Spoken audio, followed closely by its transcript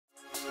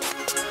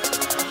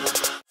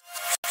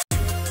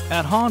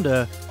At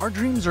Honda, our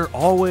dreams are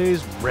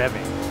always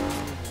revving.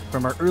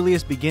 From our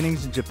earliest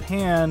beginnings in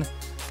Japan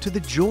to the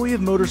joy of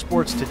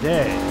motorsports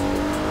today.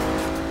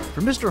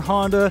 For Mr.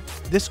 Honda,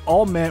 this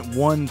all meant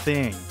one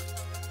thing: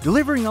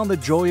 delivering on the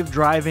joy of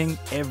driving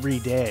every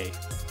day.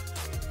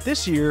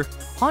 This year,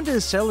 Honda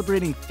is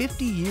celebrating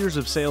 50 years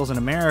of sales in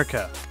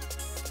America,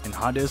 and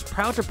Honda is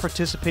proud to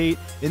participate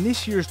in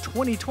this year's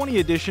 2020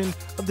 edition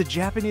of the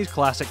Japanese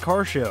Classic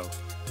Car Show.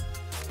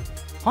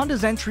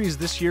 Honda's entries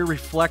this year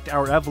reflect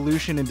our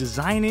evolution in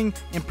designing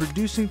and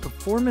producing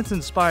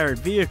performance-inspired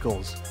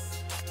vehicles.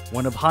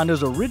 One of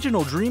Honda's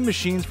original dream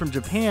machines from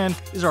Japan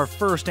is our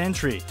first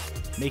entry.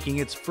 Making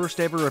its first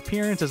ever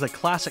appearance as a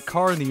classic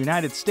car in the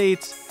United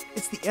States,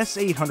 it's the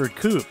S800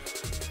 Coupe.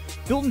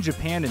 Built in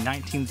Japan in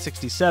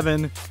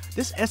 1967,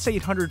 this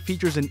S800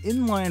 features an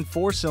inline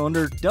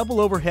 4-cylinder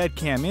double overhead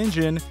cam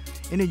engine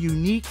in a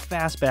unique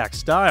fastback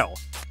style.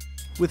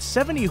 With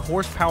 70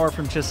 horsepower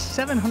from just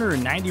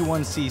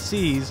 791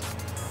 cc's,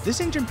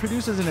 this engine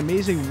produces an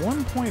amazing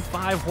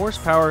 1.5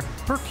 horsepower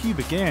per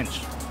cubic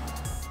inch.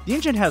 The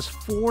engine has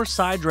 4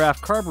 side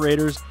draft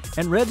carburetors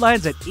and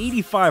redlines at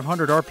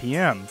 8,500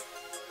 RPM.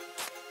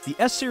 The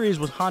S-Series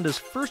was Honda's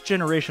first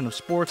generation of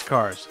sports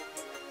cars.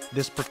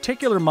 This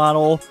particular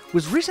model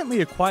was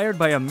recently acquired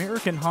by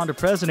American Honda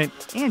President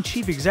and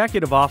Chief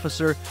Executive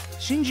Officer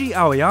Shinji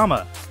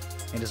Aoyama,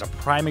 and is a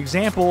prime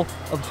example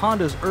of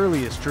Honda's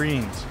earliest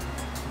dreams.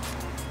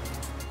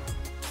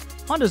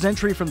 Honda's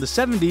entry from the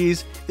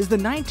 70s is the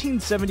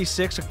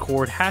 1976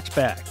 Accord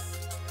hatchback.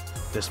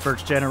 This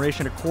first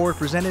generation Accord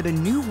presented a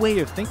new way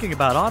of thinking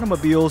about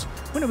automobiles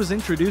when it was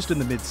introduced in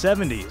the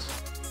mid-70s,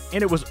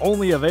 and it was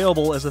only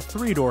available as a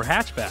 3-door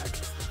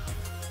hatchback.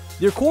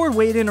 The Accord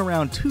weighed in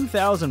around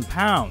 2,000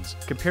 pounds,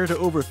 compared to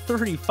over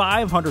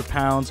 3,500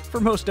 pounds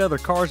for most other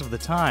cars of the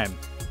time.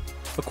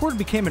 Accord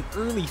became an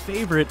early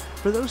favorite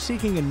for those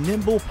seeking a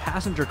nimble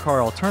passenger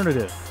car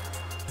alternative.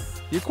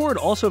 The Accord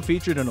also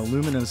featured an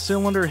aluminum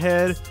cylinder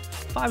head,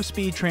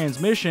 5-speed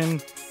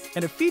transmission,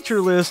 and a feature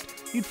list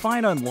you'd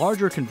find on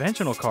larger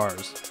conventional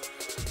cars.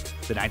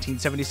 The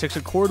 1976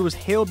 Accord was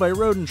hailed by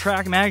Road and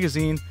Track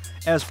magazine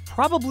as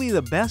probably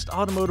the best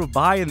automotive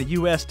buy in the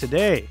US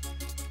today.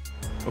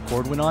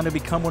 Accord went on to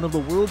become one of the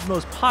world's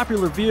most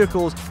popular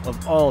vehicles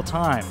of all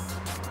time.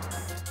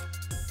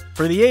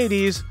 For the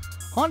 80s,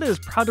 Honda is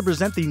proud to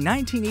present the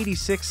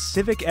 1986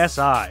 Civic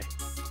Si.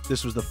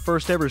 This was the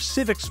first ever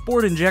Civic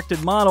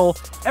sport-injected model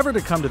ever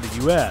to come to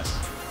the US.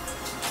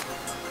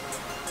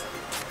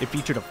 It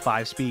featured a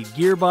 5-speed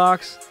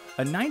gearbox,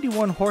 a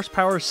 91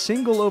 horsepower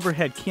single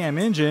overhead cam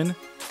engine,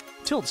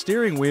 tilt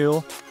steering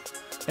wheel,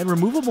 and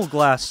removable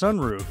glass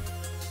sunroof.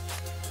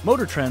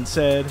 Motor Trend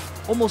said,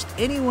 "Almost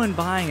anyone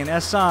buying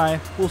an SI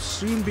will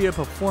soon be a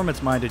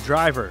performance-minded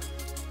driver."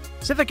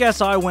 Civic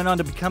Si went on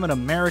to become an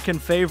American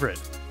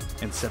favorite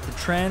and set the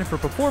trend for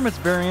performance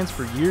variants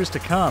for years to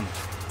come.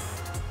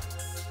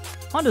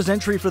 Honda's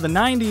entry for the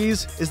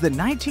 90s is the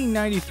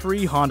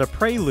 1993 Honda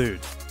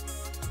Prelude.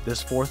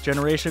 This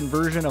 4th-generation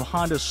version of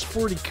Honda's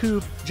sporty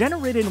coupe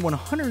generated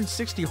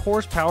 160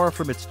 horsepower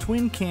from its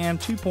twin-cam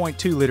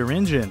 2.2-liter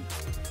engine.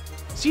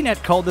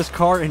 CNET called this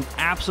car an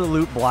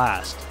absolute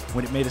blast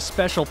when it made a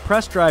special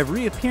press drive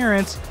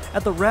reappearance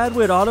at the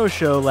Radwood Auto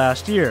Show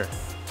last year.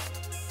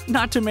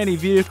 Not too many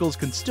vehicles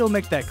can still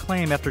make that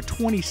claim after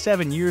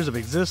 27 years of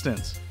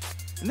existence.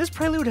 And this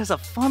Prelude has a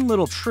fun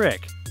little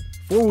trick: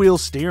 4-wheel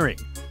steering,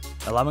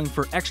 allowing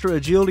for extra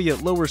agility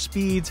at lower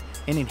speeds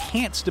and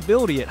enhanced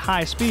stability at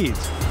high speeds.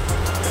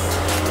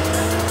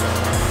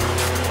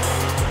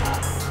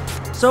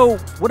 So,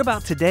 what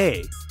about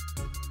today?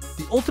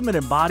 The ultimate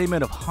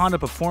embodiment of Honda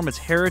performance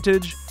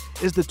heritage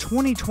is the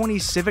 2020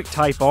 Civic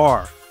Type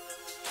R.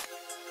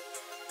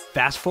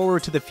 Fast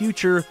forward to the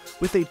future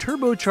with a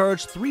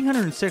turbocharged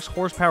 306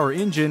 horsepower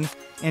engine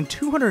and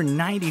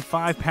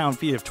 295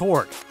 pound-feet of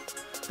torque.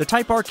 The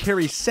Type R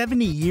carries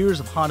 70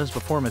 years of Honda's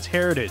performance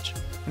heritage,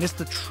 and it's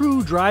the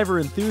true driver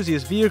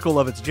enthusiast vehicle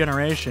of its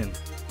generation.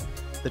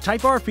 The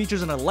Type R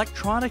features an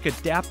electronic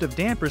adaptive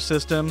damper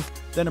system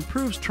that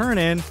improves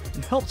turn-in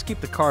and helps keep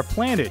the car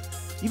planted,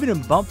 even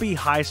in bumpy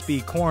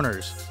high-speed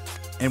corners.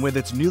 And with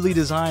its newly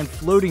designed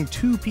floating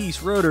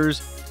 2-piece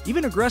rotors,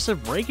 even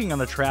aggressive braking on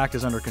the track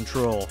is under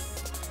control.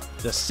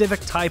 The Civic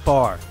Type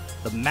R,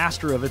 the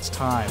master of its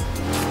time.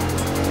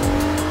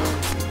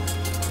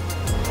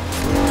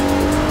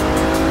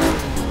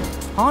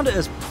 Honda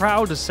is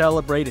proud to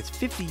celebrate its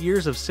 50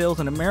 years of sales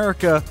in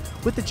America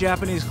with the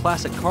Japanese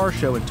Classic Car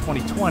Show in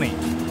 2020.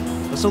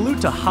 A salute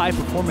to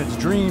high-performance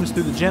dreams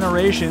through the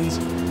generations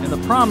and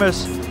the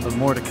promise of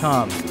more to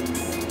come.